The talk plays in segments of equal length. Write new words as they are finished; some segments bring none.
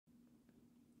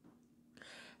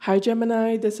Hi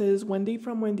Gemini, this is Wendy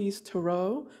from Wendys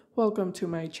Tarot. Welcome to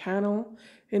my channel.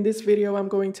 In this video, I'm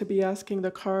going to be asking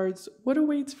the cards what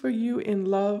awaits for you in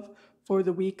love for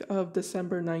the week of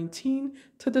December 19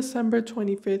 to December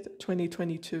 25th,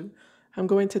 2022. I'm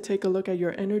going to take a look at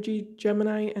your energy,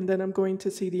 Gemini, and then I'm going to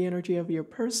see the energy of your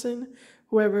person,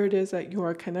 whoever it is that you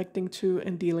are connecting to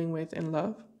and dealing with in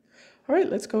love. All right,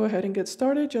 let's go ahead and get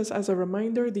started. Just as a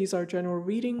reminder, these are general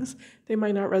readings. They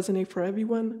might not resonate for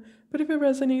everyone, but if it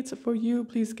resonates for you,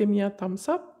 please give me a thumbs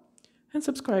up and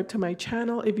subscribe to my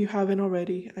channel if you haven't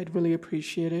already. I'd really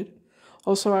appreciate it.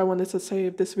 Also, I wanted to say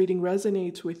if this reading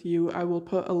resonates with you, I will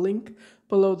put a link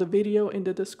below the video in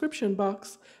the description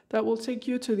box that will take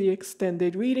you to the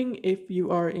extended reading if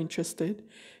you are interested.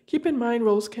 Keep in mind,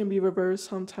 roles can be reversed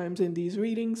sometimes in these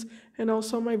readings, and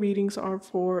also my readings are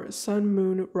for Sun,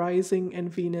 Moon, Rising,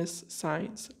 and Venus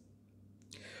signs.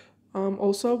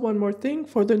 Also, one more thing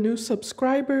for the new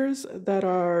subscribers that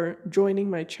are joining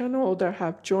my channel or that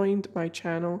have joined my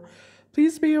channel,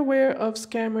 please be aware of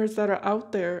scammers that are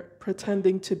out there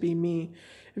pretending to be me.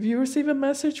 If you receive a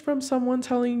message from someone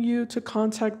telling you to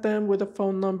contact them with a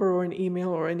phone number or an email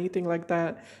or anything like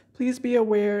that, please be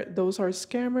aware those are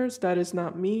scammers. That is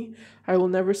not me. I will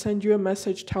never send you a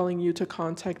message telling you to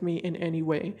contact me in any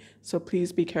way. So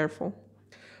please be careful.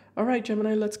 All right,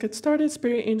 Gemini, let's get started.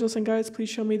 Spirit, angels, and guides, please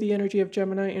show me the energy of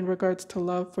Gemini in regards to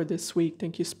love for this week.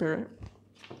 Thank you, Spirit.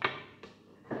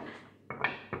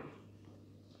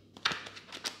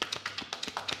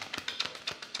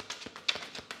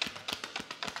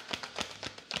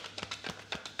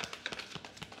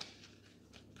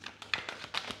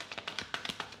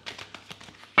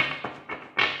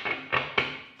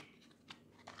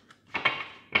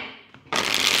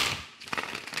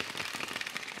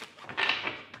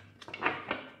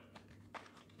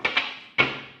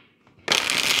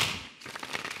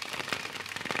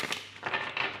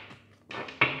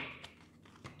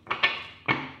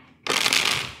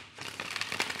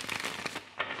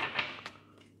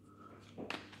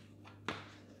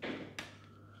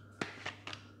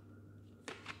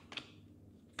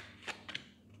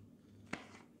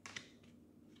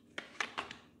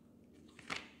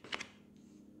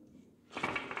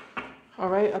 All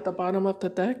right, at the bottom of the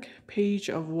deck, Page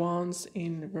of Wands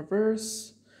in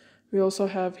reverse. We also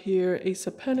have here Ace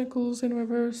of Pentacles in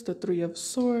reverse, the Three of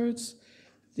Swords,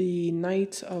 the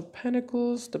Knight of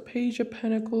Pentacles, the Page of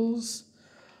Pentacles,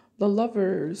 the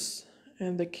Lovers,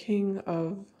 and the King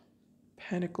of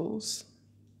Pentacles.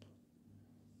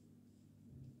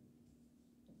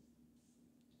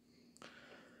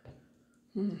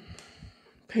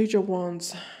 Page of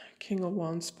Wands, King of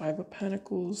Wands, Five of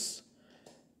Pentacles,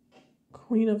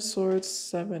 Queen of Swords,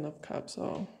 Seven of Cups,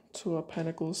 oh, Two of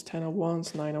Pentacles, 10 of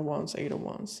Wands, 9 of Wands, 8 of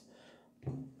Wands.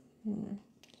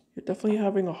 You're definitely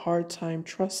having a hard time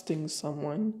trusting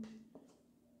someone,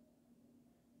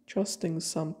 trusting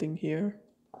something here.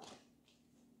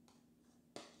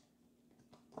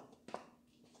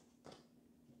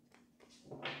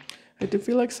 I do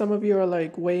feel like some of you are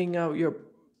like weighing out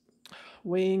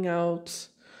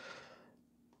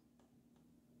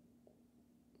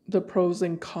the pros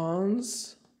and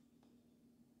cons.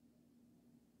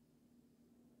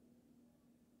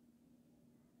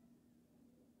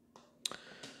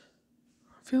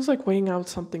 Feels like weighing out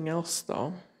something else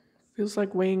though. Feels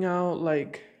like weighing out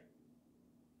like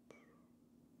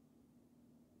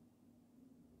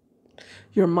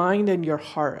your mind and your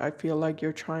heart. I feel like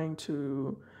you're trying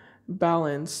to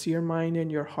balance your mind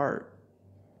and your heart.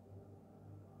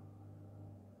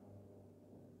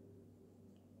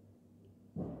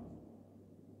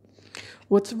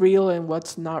 What's real and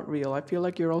what's not real. I feel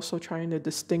like you're also trying to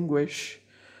distinguish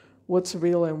what's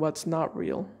real and what's not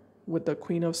real with the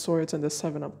Queen of Swords and the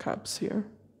Seven of Cups here.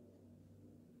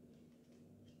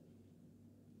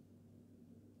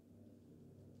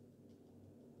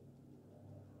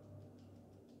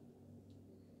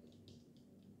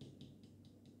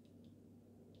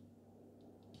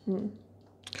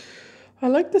 I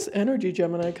like this energy,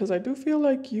 Gemini, because I do feel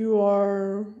like you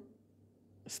are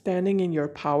standing in your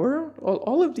power.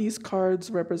 All of these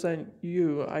cards represent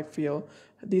you, I feel.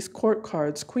 These court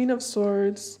cards, Queen of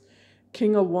Swords,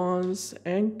 King of Wands,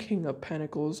 and King of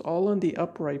Pentacles, all in the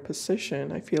upright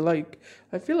position. I feel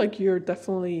like you're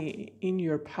definitely in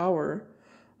your power.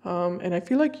 And I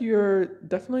feel like you're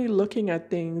definitely looking at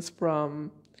things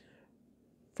from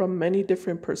many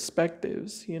different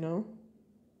perspectives, you know?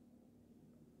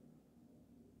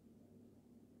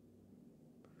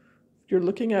 You're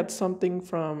looking at something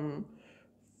from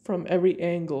every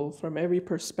angle, from every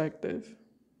perspective.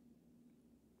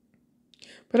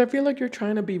 But I feel like you're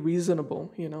trying to be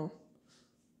reasonable, you know?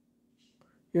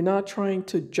 you're not trying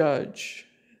to judge.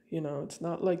 You know, it's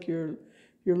not like you're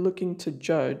looking to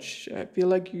judge. I feel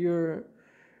like you're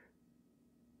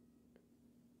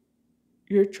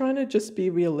trying to just be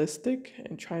realistic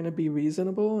and trying to be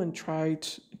reasonable and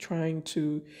trying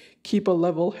to keep a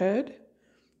level head,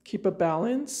 keep a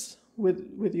balance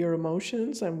with your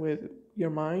emotions and with your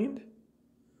mind.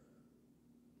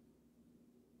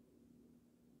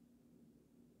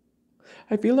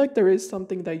 I feel like there is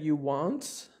something that you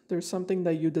want. There's something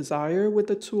that you desire with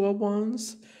the Two of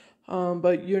Wands,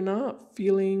 but you're not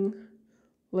feeling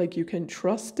like you can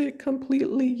trust it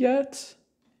completely yet.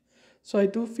 So I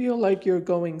do feel like you're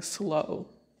going slow.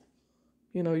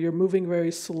 You know, you're moving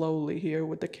very slowly here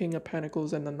with the King of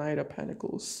Pentacles and the Knight of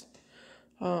Pentacles.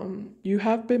 You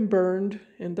have been burned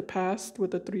in the past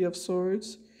with the Three of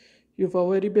Swords. You've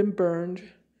already been burned.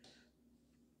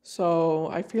 So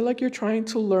I feel like you're trying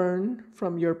to learn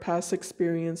from your past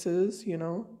experiences, you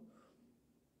know.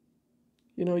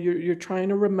 You're trying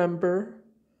to remember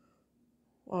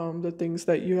the things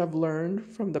that you have learned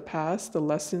from the past, the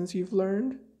lessons you've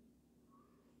learned.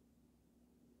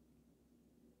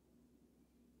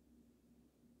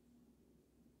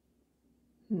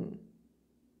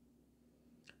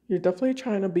 You're definitely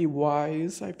trying to be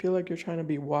wise. I feel like you're trying to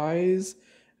be wise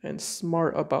and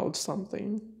smart about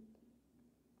something.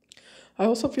 I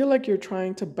also feel like you're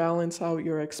trying to balance out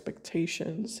your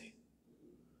expectations.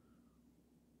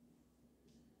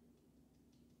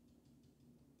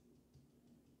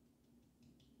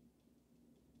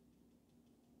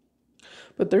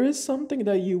 But there is something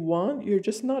that you want, you're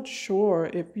just not sure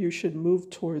if you should move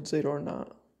towards it or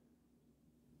not.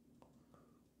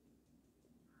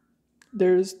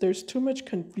 There's too much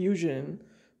confusion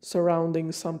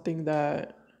surrounding something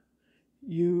that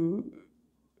you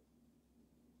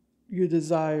you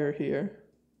desire here.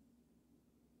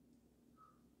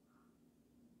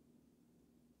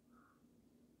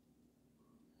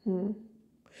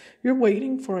 You're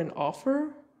waiting for an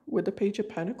offer with the Page of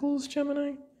Pentacles,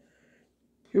 Gemini.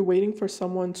 You're waiting for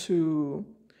someone to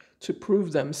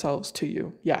prove themselves to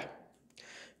you. Yeah.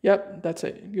 Yep, that's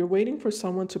it. You're waiting for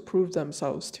someone to prove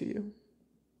themselves to you.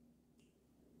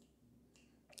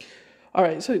 All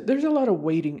right, so there's a lot of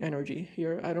waiting energy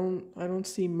here. I don't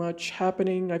see much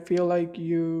happening. I feel like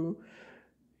you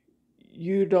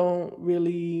don't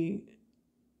really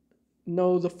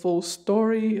know the full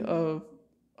story of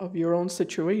your own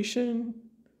situation,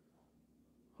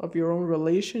 of your own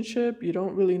relationship. You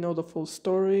don't really know the full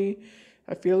story.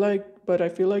 I feel like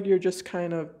you're just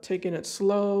kind of taking it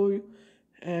slow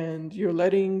and you're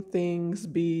letting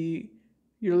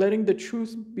you're letting the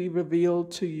truth be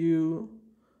revealed to you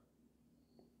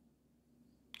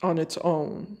on its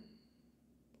own.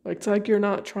 Like it's like you're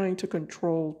not trying to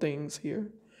control things here.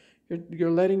 You're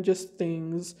letting just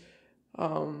things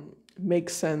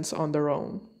make sense on their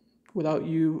own without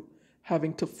you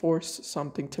having to force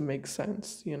something to make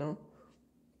sense, you know?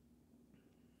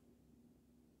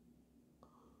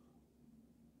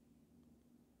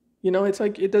 You know, it's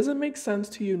like it doesn't make sense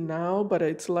to you now, but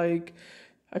it's like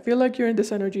I feel like you're in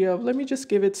this energy of let me just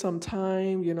give it some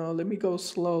time, you know, let me go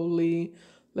slowly.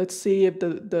 Let's see if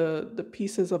the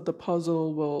pieces of the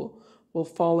puzzle will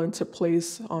fall into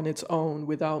place on its own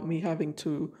without me having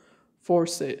to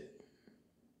force it.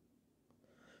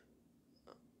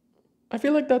 I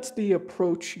feel like that's the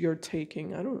approach you're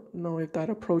taking. I don't know if that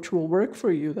approach will work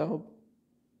for you though.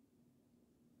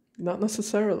 Not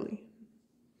necessarily,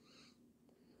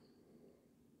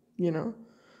 you know.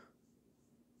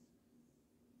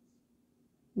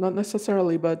 Not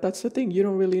necessarily, but that's the thing. You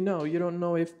don't really know. You don't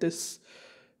know if this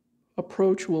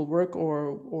approach will work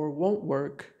or won't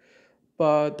work,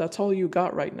 but that's all you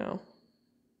got right now.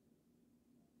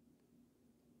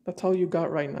 That's all you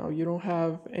got right now. You don't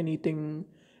have anything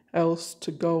else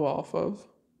to go off of.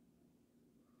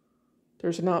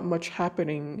 There's not much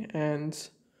happening, and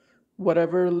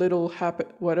whatever little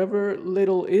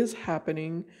is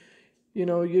happening, you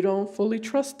know, you don't fully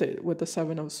trust it with the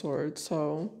Seven of Swords.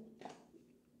 So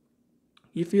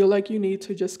you feel like you need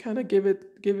to just kind of give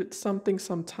it something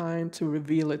some time to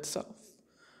reveal itself.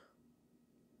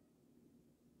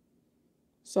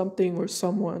 Something or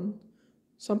someone,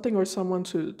 something or someone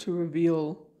to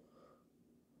reveal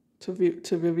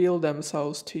to reveal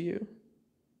themselves to you.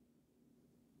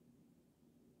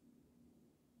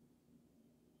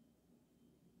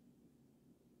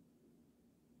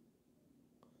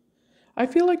 I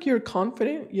feel like you're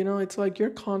confident, you know, it's like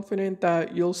you're confident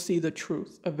that you'll see the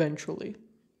truth eventually.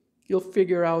 You'll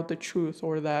figure out the truth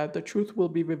or that the truth will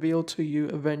be revealed to you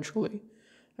eventually.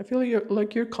 I feel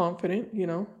like you're confident, you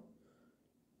know,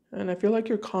 and I feel like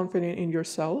you're confident in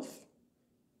yourself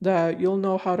that you'll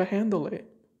know how to handle it.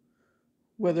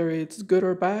 Whether it's good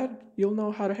or bad, you'll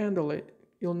know how to handle it.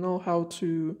 You'll know how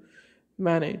to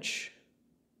manage.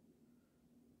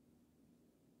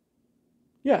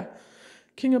 Yeah,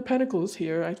 King of Pentacles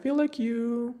here. I feel like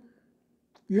you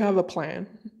have a plan.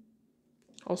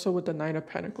 Also with the Nine of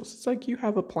Pentacles, it's like you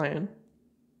have a plan.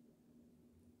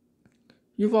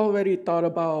 You've already thought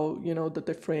about, the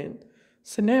different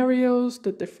scenarios,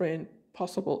 the different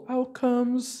possible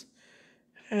outcomes,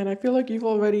 and I feel like you've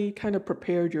already kind of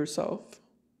prepared yourself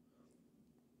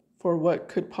for what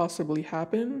could possibly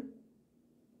happen.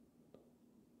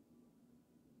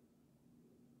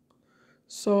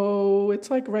 So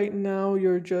it's like right now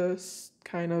you're just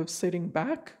kind of sitting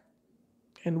back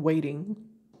and waiting.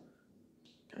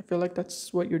 I feel like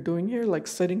that's what you're doing here, like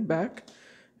sitting back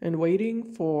and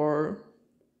waiting for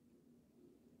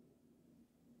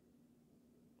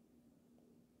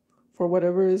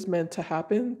whatever is meant to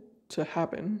happen to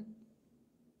happen.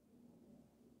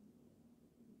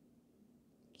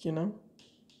 You know?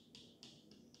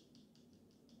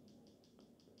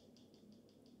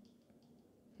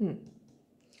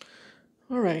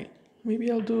 All right.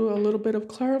 Maybe I'll do a little bit of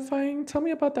clarifying. Tell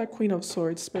me about that Queen of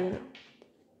Swords, Spirit.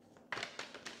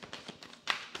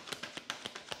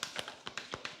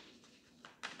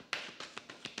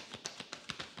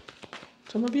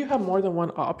 Some of you have more than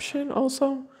one option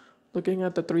also. Looking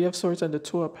at the Three of Swords and the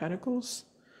Two of Pentacles.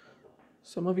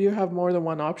 Some of you have more than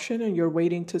one option and you're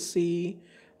waiting to see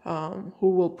who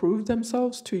will prove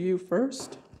themselves to you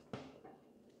first.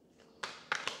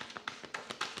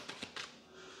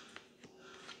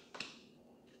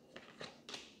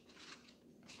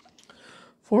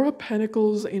 Four of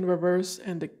Pentacles in reverse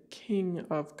and the King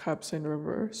of Cups in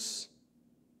reverse.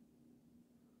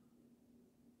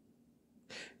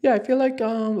 Yeah, I feel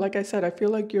like I said, I feel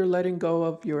like you're letting go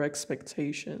of your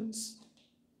expectations.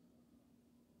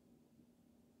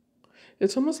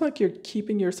 It's almost like you're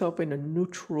keeping yourself in a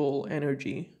neutral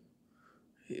energy.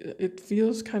 It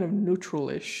feels kind of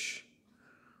neutral-ish.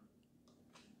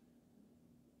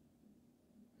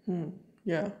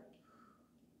 Yeah.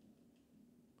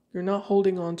 You're not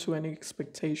holding on to any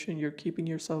expectation. You're keeping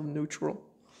yourself neutral.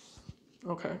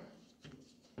 Okay.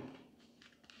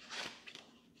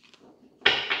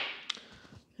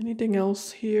 Anything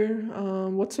else here?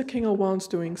 What's the King of Wands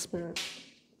doing, Spirit?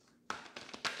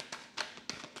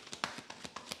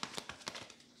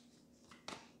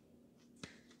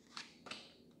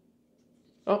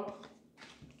 Oh,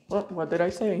 what did I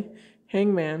say?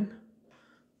 Hangman.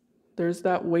 There's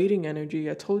that waiting energy.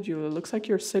 I told you, it looks like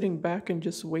you're sitting back and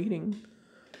just waiting.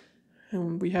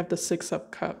 And we have the Six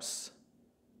of Cups.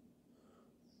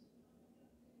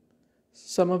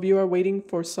 Some of you are waiting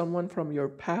for someone from your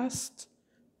past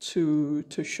to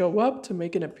show up, to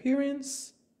make an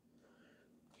appearance,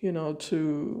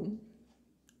 to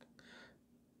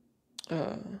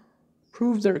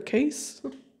prove their case.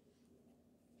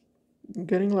 I'm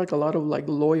getting like a lot of like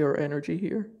lawyer energy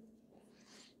here.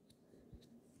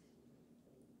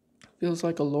 Feels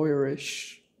like a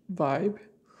lawyerish vibe.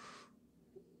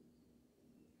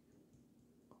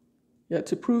 Yeah,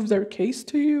 to prove their case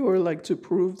to you or like to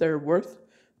prove their worth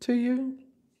to you.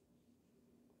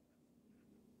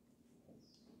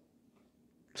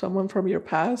 Someone from your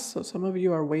past, so some of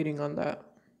you are waiting on that.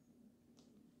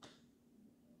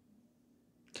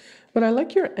 But I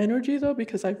like your energy though,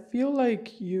 because I feel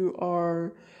like you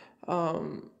are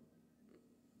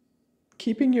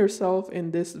keeping yourself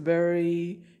in this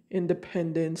very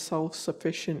independent,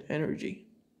 self-sufficient energy.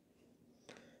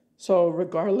 So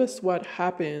regardless what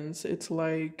happens, it's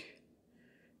like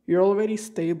you're already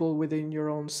stable within your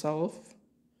own self.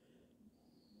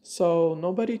 So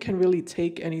nobody can really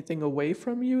take anything away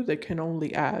from you. They can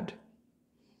only add.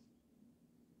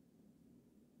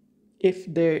 If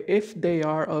they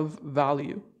are of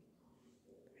value.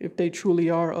 If they truly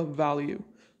are of value,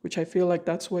 which I feel like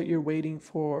that's what you're waiting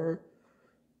for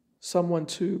someone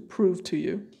to prove to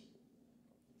you.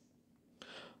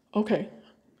 Okay,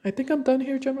 I think I'm done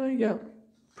here, Gemini. Yeah,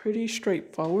 pretty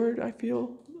straightforward, I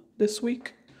feel, this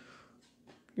week.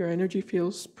 Your energy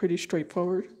feels pretty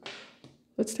straightforward.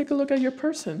 Let's take a look at your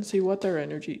person, see what their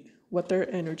energy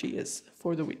is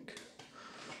for the week.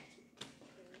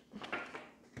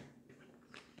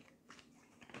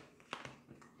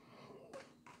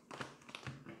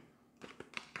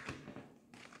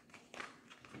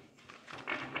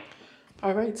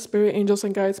 All right, spirit angels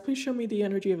and guides, please show me the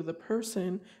energy of the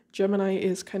person Gemini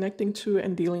is connecting to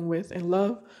and dealing with in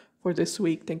love for this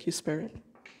week. Thank you, Spirit.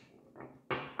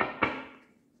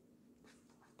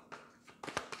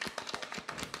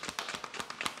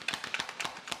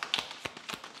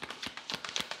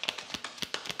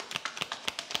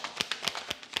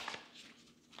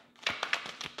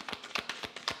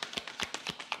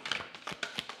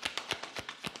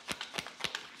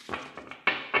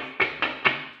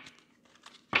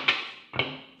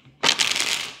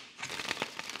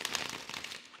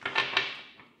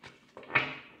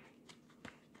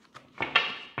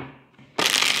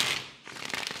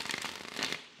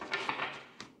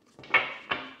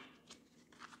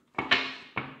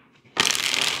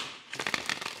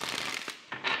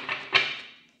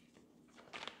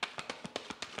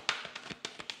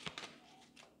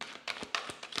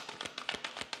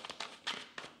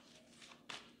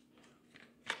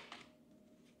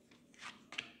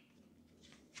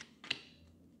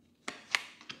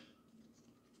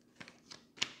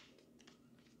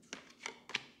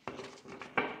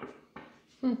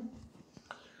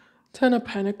 Ten of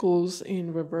Pentacles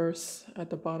in reverse at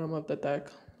the bottom of the deck.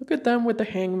 Look at them with the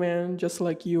Hangman, just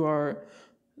like you are,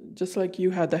 just like you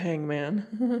had the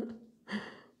Hangman.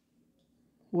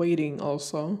 Waiting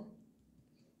also.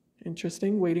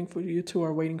 Interesting. Waiting for you two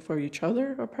are waiting for each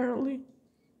other, apparently.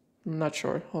 I'm not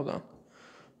sure. Hold on.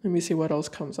 Let me see what else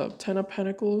comes up. Ten of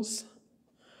Pentacles.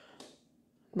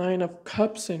 Nine of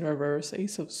Cups in reverse.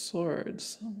 Ace of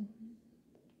Swords.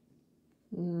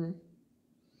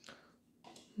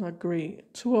 Not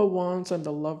great. Two of Wands and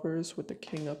the Lovers with the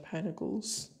King of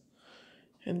Pentacles.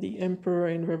 And the Emperor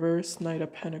in reverse. Knight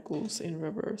of Pentacles in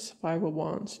reverse. Five of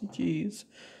Wands. Jeez.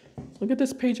 Look at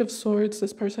this Page of Swords.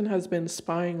 This person has been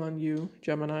spying on you,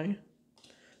 Gemini.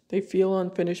 They feel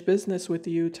unfinished business with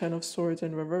you. Ten of Swords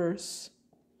in reverse.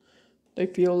 They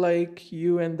feel like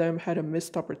you and them had a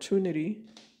missed opportunity.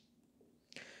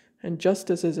 And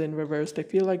Justice is in reverse. They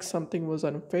feel like something was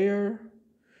unfair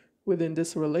within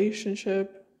this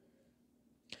relationship.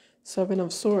 Seven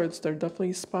of Swords. They're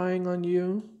definitely spying on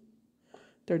you.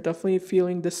 They're definitely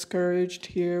feeling discouraged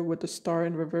here with the Star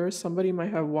in reverse. Somebody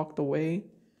might have walked away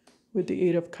with the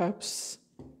Eight of Cups.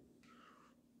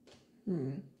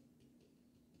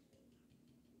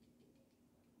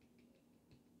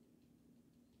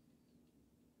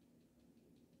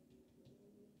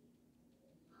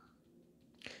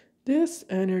 This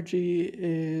energy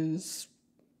is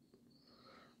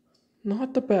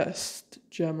not the best,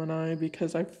 Gemini,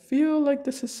 because I feel like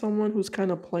this is someone who's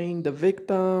kind of playing the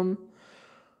victim.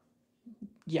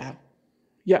 Yeah,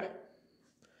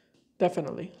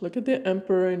 definitely. Look at the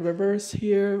Emperor in reverse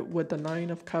here with the Nine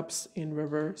of Cups in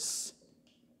reverse.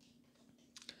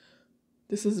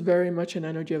 This is very much an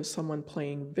energy of someone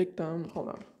playing victim. Hold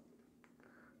on.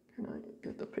 Can I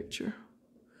get the picture?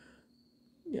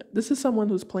 Yeah, this is someone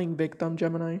who's playing victim,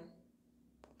 Gemini.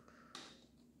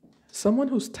 Someone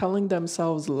who's telling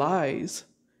themselves lies.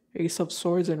 Ace of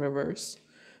Swords in reverse.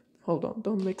 Hold on,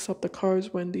 don't mix up the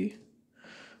cards, Wendy.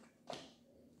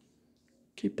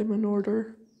 Keep them in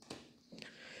order.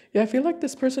 Yeah, I feel like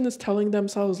this person is telling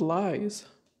themselves lies.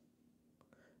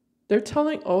 They're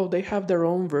telling, oh, they have their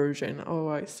own version. Oh,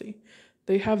 I see.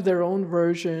 They have their own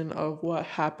version of what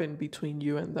happened between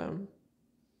you and them.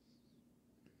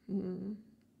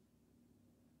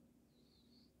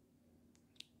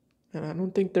 And I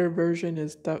don't think their version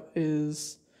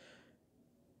is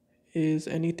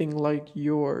anything like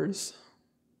yours.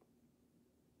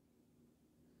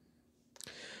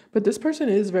 But this person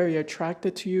is very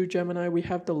attracted to you, Gemini. We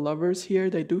have the Lovers here.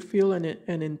 They do feel an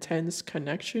intense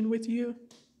connection with you.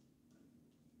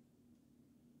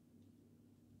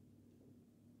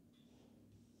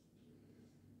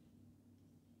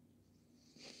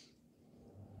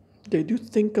 They do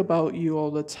think about you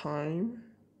all the time.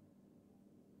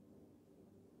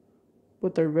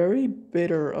 But they're very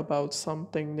bitter about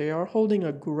something. They are holding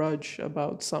a grudge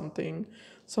about something.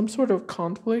 Some sort of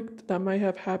conflict that might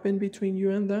have happened between you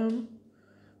and them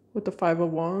with the Five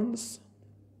of Wands.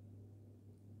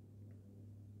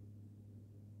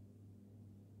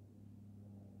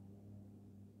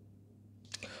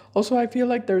 Also, I feel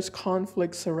like there's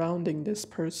conflict surrounding this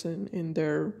person in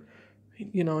their,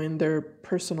 in their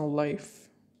personal life,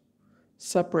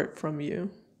 separate from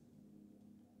you.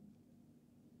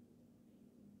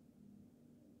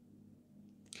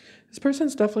 This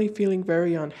person's definitely feeling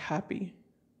very unhappy.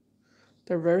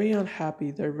 They're very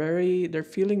unhappy. They're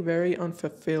feeling very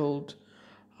unfulfilled,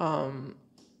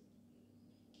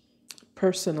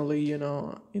 personally,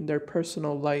 in their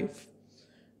personal life.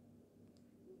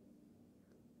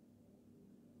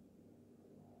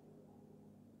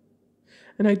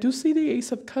 And I do see the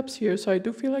Ace of Cups here, so I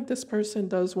do feel like this person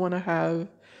does want to have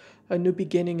a new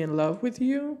beginning in love with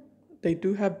you. They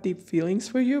do have deep feelings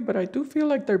for you, but I do feel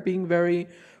like they're being very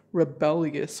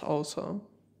rebellious also.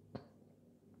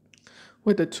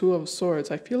 With the Two of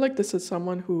Swords, I feel like this is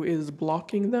someone who is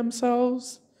blocking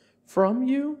themselves from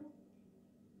you.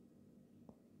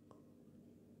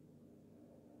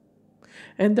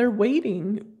 And they're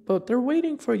waiting, but they're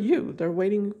waiting for you. They're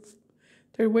waiting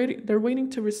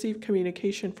to receive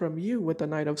communication from you with the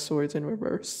Knight of Swords in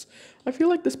reverse. I feel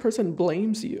like this person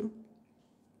blames you.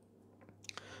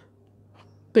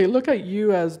 They look at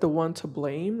you as the one to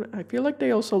blame. I feel like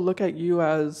they also look at you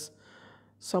as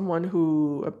someone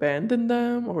who abandoned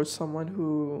them or someone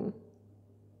who...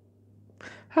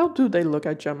 How do they look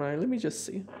at Gemini? Let me just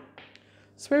see.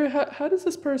 Spirit, how does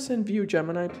this person view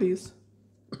Gemini, please?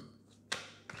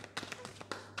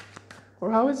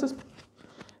 Or how is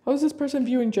this person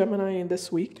viewing Gemini in this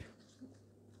week?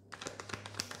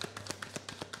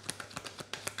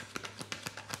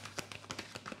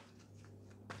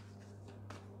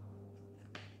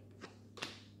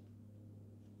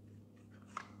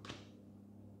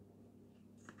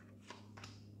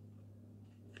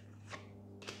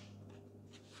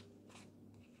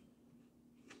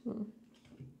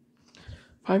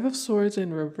 Five of Swords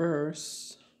in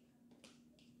reverse.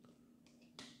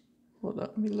 Hold on,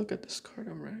 let me look at this card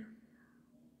I'm right.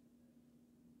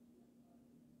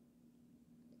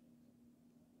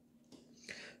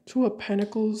 Two of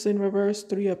Pentacles in reverse,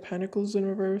 Three of Pentacles in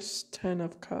reverse, Ten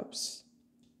of Cups.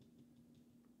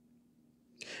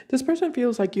 This person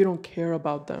feels like you don't care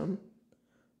about them,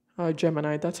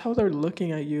 Gemini. That's how they're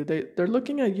looking at you. They're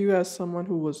looking at you as someone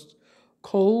who was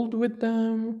cold with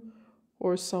them,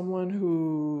 or someone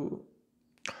who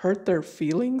hurt their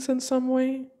feelings in some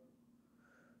way.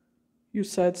 You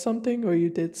said something or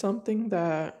you did something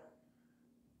that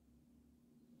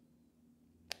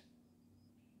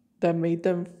made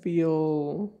them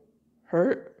feel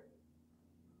hurt.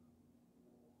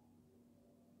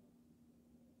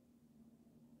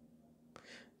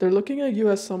 They're looking at you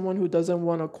as someone who doesn't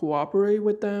want to cooperate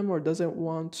with them or doesn't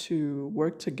want to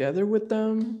work together with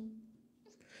them.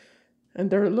 And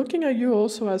they're looking at you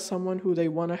also as someone who they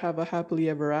want to have a happily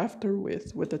ever after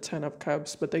with the Ten of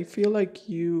Cups, but they feel like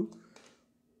you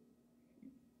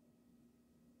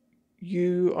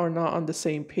are not on the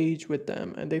same page with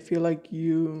them, and they feel like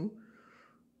you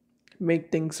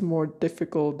make things more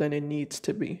difficult than it needs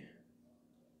to be.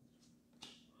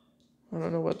 I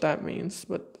don't know what that means,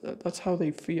 but that's how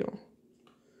they feel.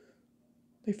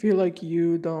 They feel like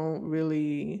you don't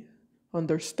really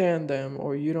understand them,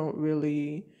 or you don't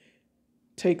really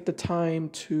take the time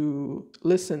to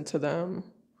listen to them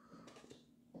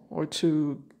or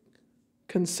to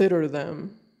consider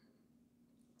them.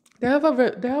 They have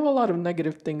a lot of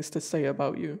negative things to say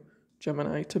about you,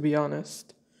 Gemini, to be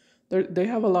honest. They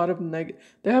have a lot of they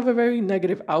have a very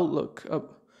negative outlook of,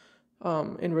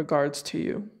 in regards to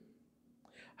you.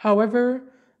 However,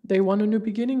 they want a new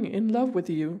beginning in love with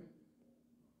you.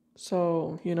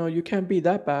 So, you can't be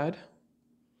that bad.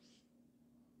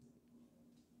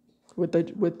 With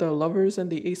the Lovers and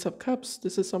the Ace of Cups,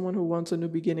 this is someone who wants a new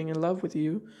beginning in love with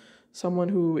you. Someone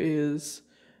who is,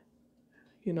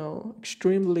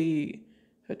 extremely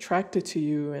attracted to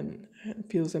you and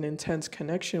feels an intense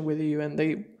connection with you,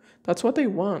 and that's what they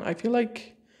want. I feel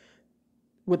like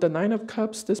with the Nine of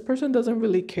Cups, this person doesn't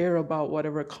really care about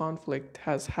whatever conflict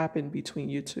has happened between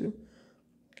you two.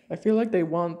 I feel like they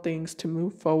want things to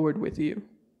move forward with you.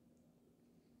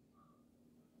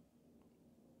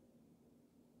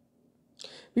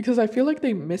 Because I feel like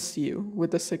they miss you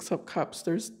with the Six of Cups.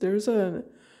 There's an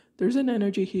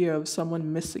energy here of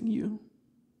someone missing you.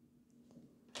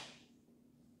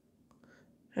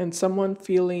 And someone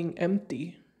feeling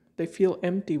empty. They feel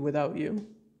empty without you.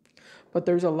 But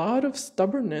there's a lot of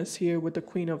stubbornness here with the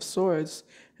Queen of Swords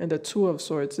and the Two of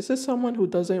Swords. This is someone who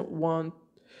doesn't want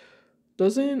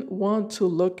to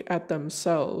look at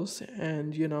themselves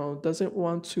and, doesn't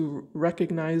want to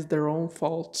recognize their own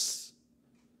faults,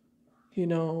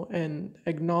 and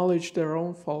acknowledge their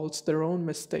own faults, their own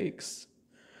mistakes.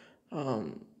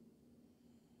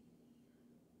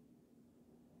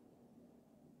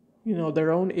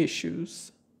 Their own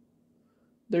issues.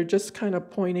 They're just kind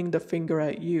of pointing the finger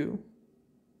at you.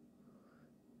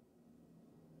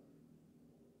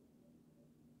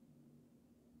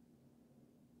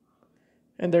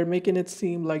 And they're making it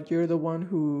seem like you're the one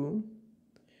who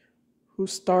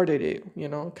started it,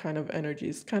 kind of energy.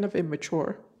 It's kind of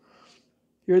immature.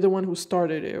 You're the one who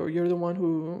started it, or you're the one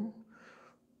who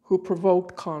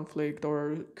provoked conflict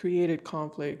or created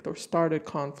conflict or started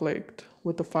conflict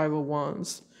with the Five of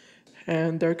Wands.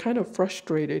 And they're kind of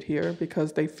frustrated here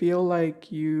because they feel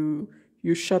like you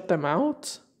shut them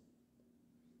out.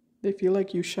 They feel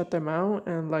like you shut them out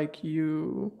and like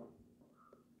you're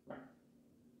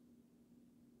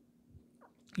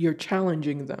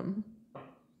challenging them.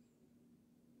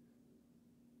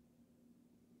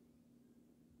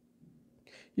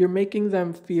 You're making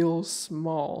them feel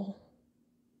small.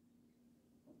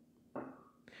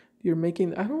 I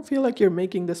don't feel like you're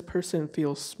making this person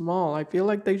feel small. I feel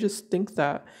like they just think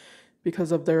that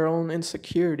because of their own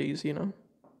insecurities,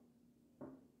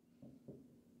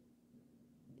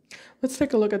 Let's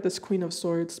take a look at this Queen of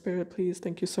Swords. Spirit, please.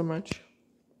 Thank you so much.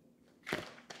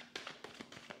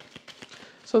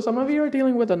 So some of you are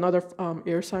dealing with another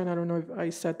air sign. I don't know if I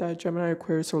said that. Gemini,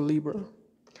 Aquarius, or Libra.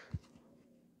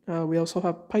 We also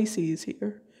have Pisces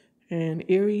here, and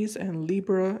Aries, and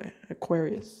Libra,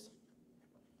 Aquarius.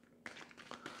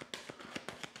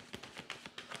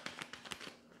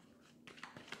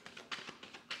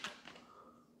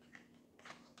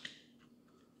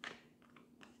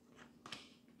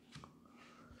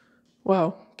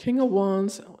 Wow, King of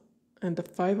Wands and the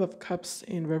Five of Cups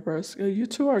in reverse. You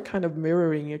two are kind of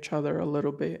mirroring each other a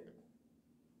little bit.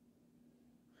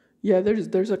 Yeah,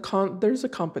 there's a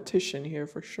competition here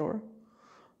for sure.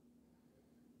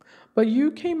 But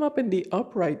you came up in the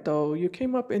upright, though. You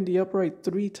came up in the upright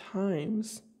 3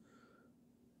 times.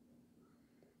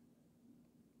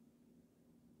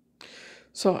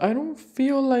 So I don't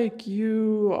feel like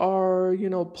you are,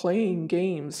 playing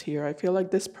games here. I feel like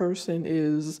this person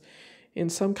is in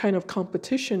some kind of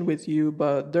competition with you,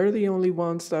 but they're the only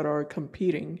ones that are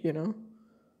competing.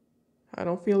 I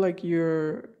don't feel like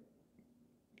you're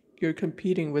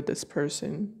competing with this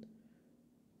person.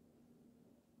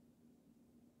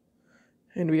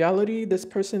 In reality, this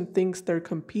person thinks they're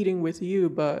competing with you,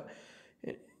 but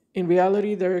in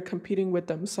reality, they're competing with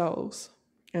themselves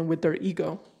and with their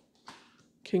ego.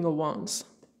 King of Wands.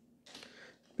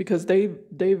 Because they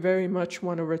very much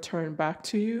want to return back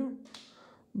to you,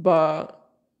 but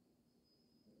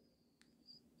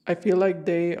I feel like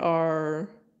they are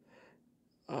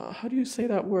how do you say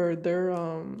that word? They're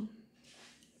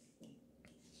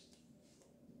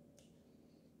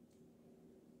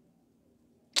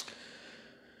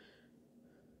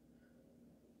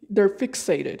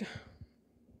fixated.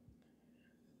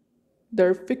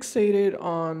 They're fixated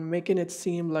on making it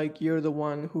seem like you're the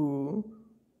one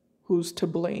who's to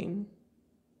blame.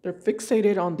 They're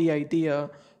fixated on the idea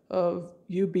of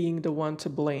you being the one to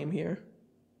blame here.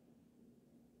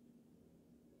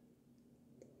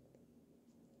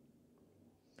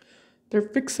 They're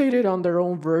fixated on their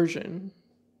own version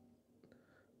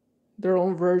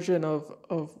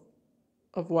of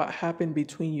what happened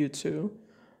between you two.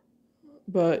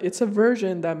 But it's a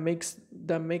version that makes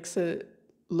it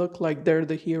look like they're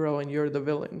the hero and you're the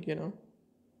villain.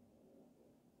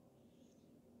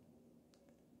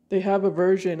 They have a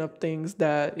version of things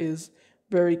that is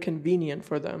very convenient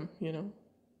for them,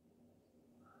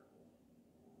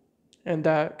 and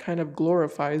that kind of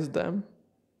glorifies them.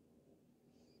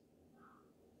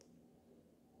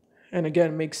 And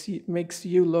again, makes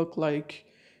you look like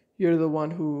you're the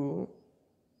one who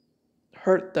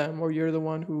hurt them, or you're the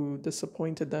one who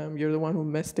disappointed them, you're the one who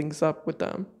messed things up with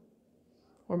them,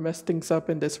 or messed things up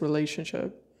in this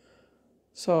relationship.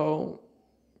 So,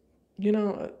 I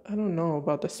don't know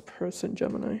about this person,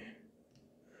 Gemini.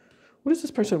 What is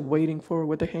this person waiting for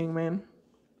with the hangman?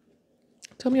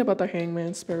 Tell me about the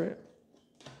hangman spirit.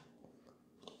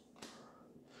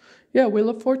 Yeah, Wheel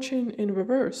of Fortune in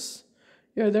reverse.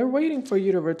 Yeah, they're waiting for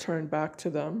you to return back to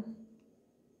them.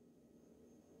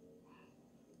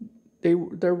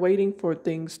 They're waiting for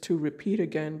things to repeat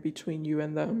again between you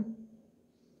and them.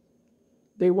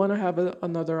 They want to have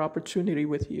another opportunity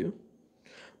with you.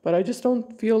 But I just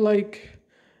don't feel like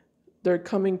they're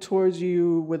coming towards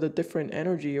you with a different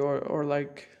energy, or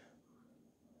like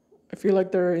I feel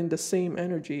like they're in the same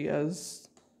energy as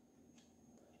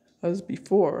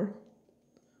before.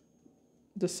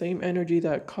 The same energy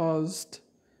that caused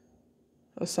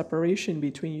a separation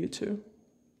between you two.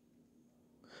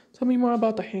 Tell me more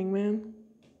about the hangman.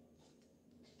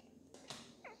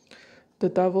 The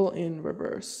devil in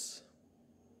reverse.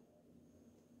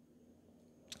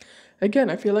 Again,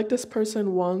 I feel like this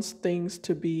person wants things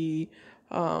to be,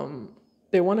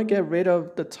 they want to get rid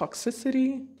of the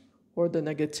toxicity or the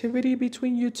negativity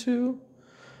between you two.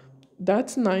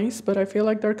 That's nice, but I feel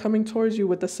like they're coming towards you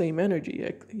with the same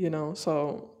energy,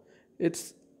 so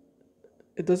it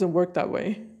doesn't work that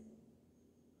way.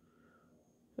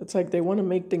 It's like they want to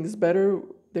make things better.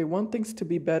 They want things to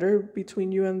be better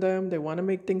between you and them. They want to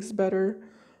make things better,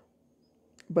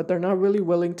 but they're not really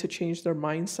willing to change their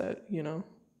mindset.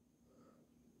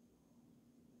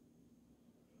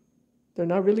 They're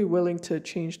not really willing to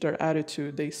change their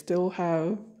attitude. They still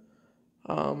have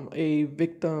a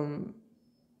victim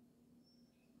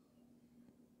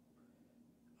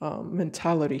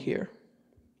mentality here.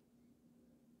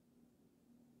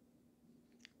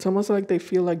 It's almost like they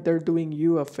feel like they're doing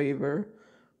you a favor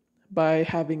by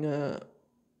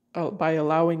by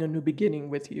allowing a new beginning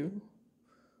with you,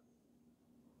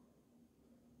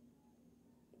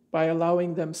 by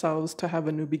allowing themselves to have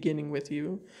a new beginning with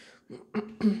you.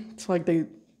 It's like they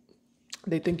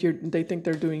think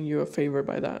they're doing you a favor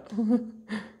by that.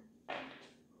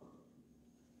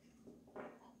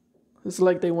 It's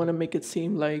like they want to make it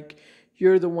seem like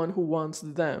you're the one who wants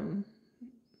them,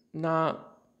 not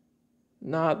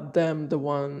them the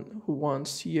one who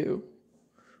wants you,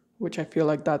 which I feel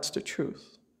like that's the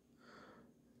truth.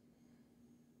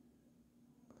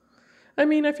 I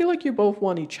mean, I feel like you both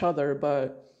want each other,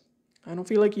 but I don't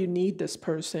feel like you need this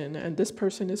person, and this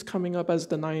person is coming up as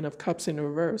the Nine of Cups in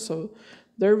reverse, so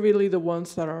they're really the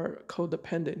ones that are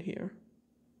codependent here.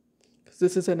 Because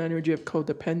this is an energy of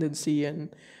codependency and,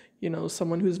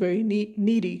 someone who's very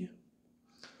needy.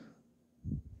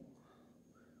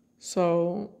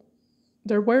 So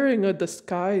They're wearing a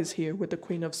disguise here with the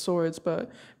Queen of Swords,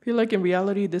 but I feel like in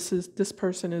reality, this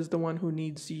person is the one who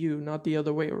needs you, not the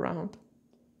other way around.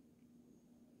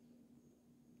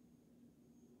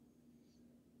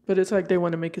 But it's like they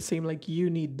want to make it seem like you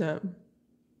need them.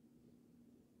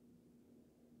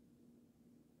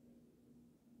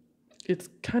 It's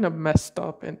kind of messed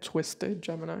up and twisted,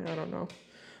 Gemini. I don't know.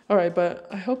 All right, but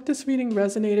I hope this reading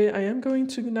resonated. I am going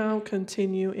to now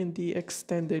continue in the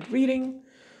extended reading.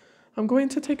 I'm going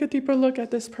to take a deeper look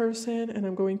at this person and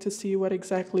I'm going to see what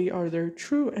exactly are their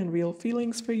true and real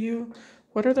feelings for you.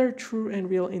 What are their true and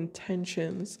real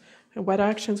intentions? And what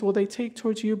actions will they take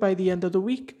towards you by the end of the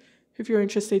week? If you're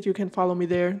interested, you can follow me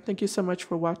there. Thank you so much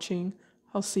for watching.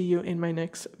 I'll see you in my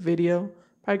next video.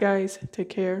 Bye guys, take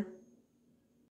care.